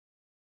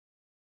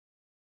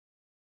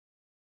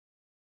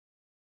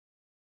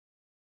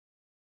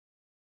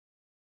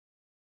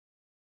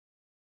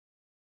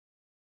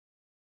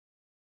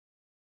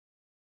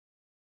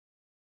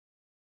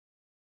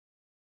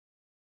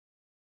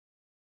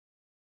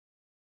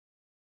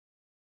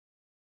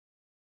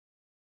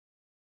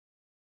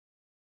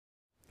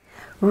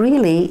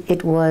Really,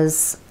 it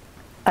was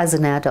as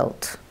an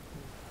adult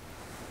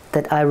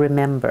that I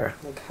remember.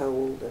 Like how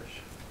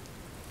old-ish?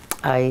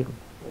 Like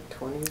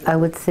 20? I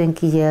would think,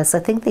 yes. I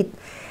think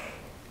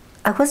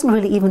I wasn't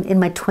really even in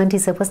my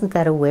 20s. I wasn't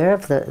that aware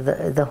of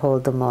the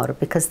Holodomor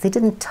because they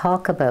didn't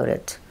talk about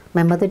it.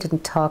 My mother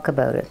didn't talk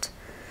about it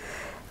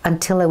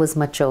until I was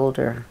much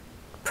older,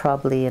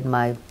 probably in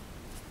my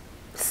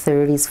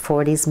 30s,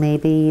 40s,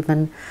 maybe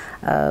even.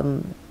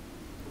 And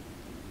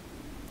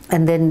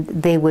then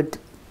they would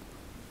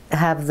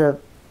have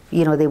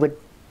they would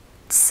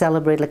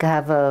celebrate, like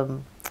have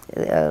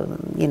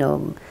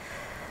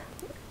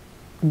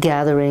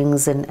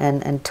gatherings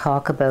and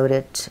talk about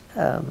it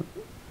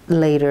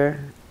later.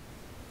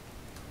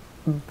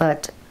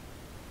 But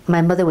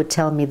my mother would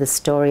tell me the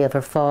story of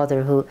her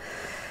father who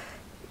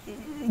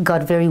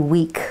got very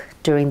weak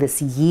during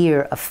this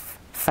year of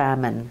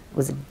famine. It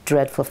was a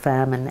dreadful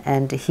famine,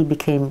 and he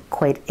became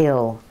quite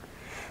ill.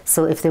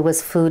 So if there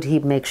was food,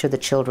 he'd make sure the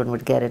children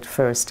would get it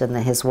first, and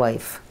then his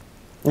wife.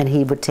 And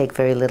he would take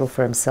very little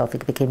for himself. He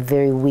became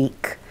very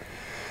weak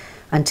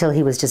until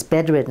he was just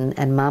bedridden,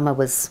 and Mama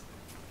was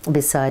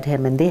beside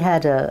him. And they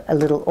had a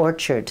little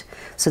orchard.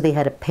 So they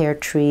had a pear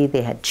tree,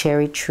 they had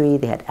cherry tree,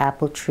 they had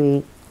apple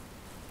tree.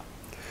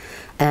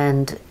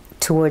 And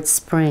towards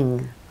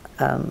spring,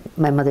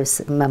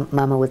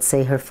 Mama would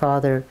say her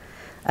father,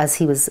 as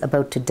he was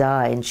about to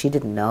die, and she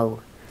didn't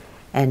know,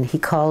 and he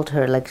called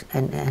her,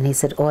 and he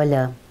said,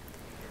 "Ola,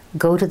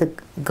 go to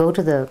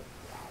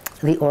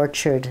the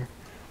orchard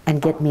and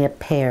get me a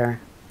pear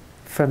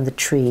from the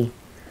tree."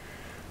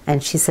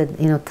 And she said,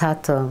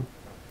 "Tato,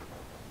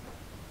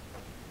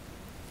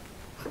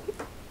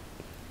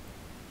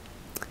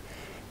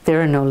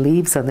 there are no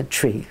leaves on the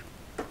tree.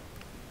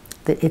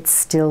 It's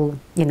still,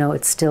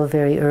 it's still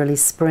very early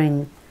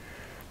spring."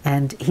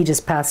 And he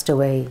just passed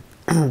away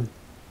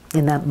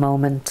in that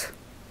moment.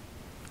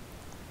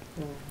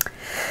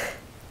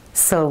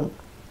 So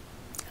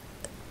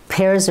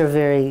pears are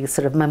very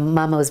my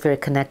mama was very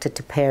connected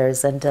to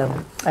pears, and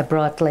I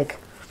brought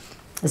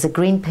there's a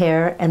green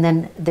pear, and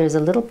then there's a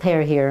little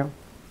pear here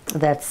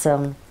that's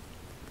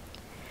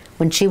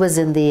when she was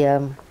in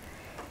the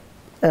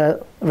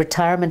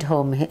retirement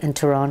home in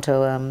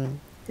Toronto,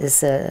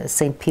 is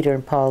St. Peter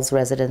and Paul's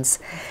residence.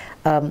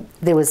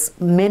 There was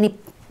many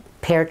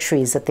pear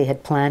trees that they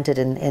had planted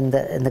in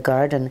the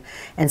garden,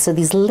 and so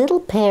these little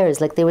pears,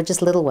 they were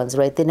just little ones,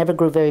 right? They never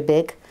grew very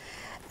big,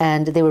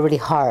 and they were really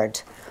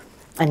hard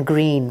and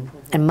green.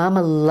 And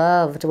Mama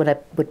loved when I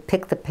would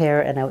pick the pear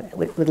and I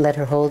would let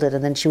her hold it,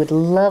 and then she would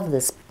love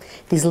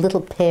these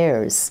little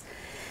pears.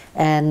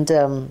 And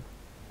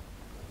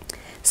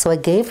so I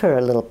gave her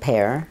a little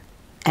pear,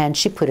 and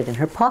she put it in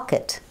her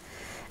pocket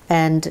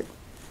and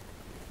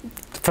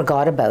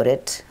forgot about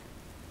it.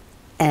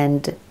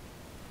 And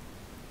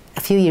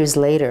a few years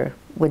later,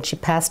 when she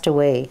passed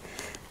away,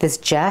 this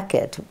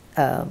jacket,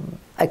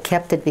 I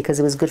kept it because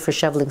it was good for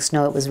shoveling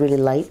snow. It was really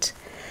light.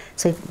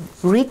 So I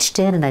reached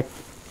in and I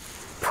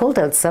pulled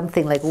out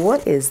something like,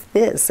 "What is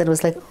this?" And it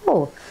was like,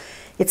 "Oh,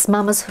 it's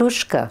Mama's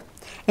hrushka."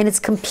 And it's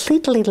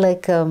completely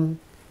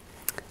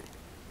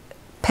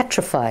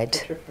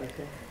petrified.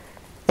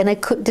 And I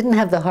didn't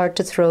have the heart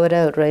to throw it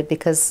out, right?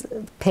 Because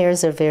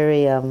pears are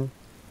very, I'm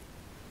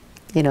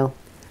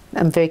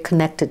very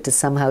connected to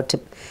somehow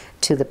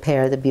to the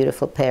pear, the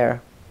beautiful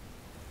pear.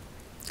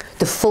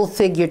 The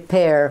full-figured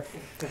pear.